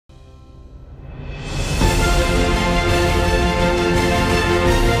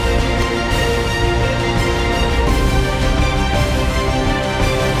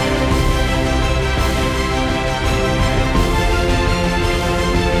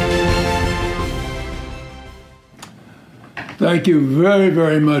Thank you very,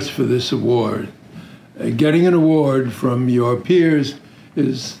 very much for this award. Getting an award from your peers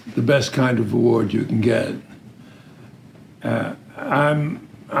is the best kind of award you can get. I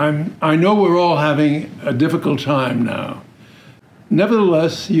know we're all having a difficult time now.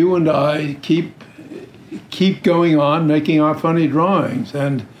 Nevertheless, you and I keep going on making our funny drawings,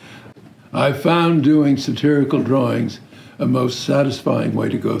 and I found doing satirical drawings a most satisfying way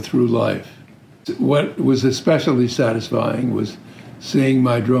to go through life. What was especially satisfying was seeing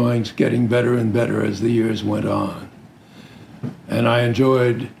my drawings getting better and better as the years went on. And I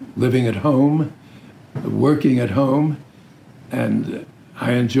enjoyed living at home, working at home, and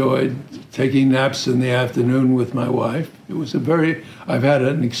I enjoyed taking naps in the afternoon with my wife. I've had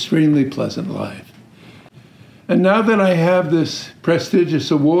an extremely pleasant life. And now that I have this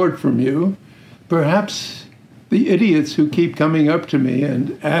prestigious award from you, perhaps the idiots who keep coming up to me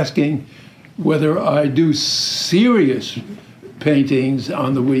and asking whether I do serious paintings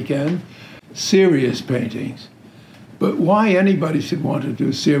on the weekend, serious paintings. But why anybody should want to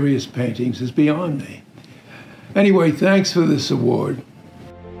do serious paintings is beyond me. Anyway, thanks for this award.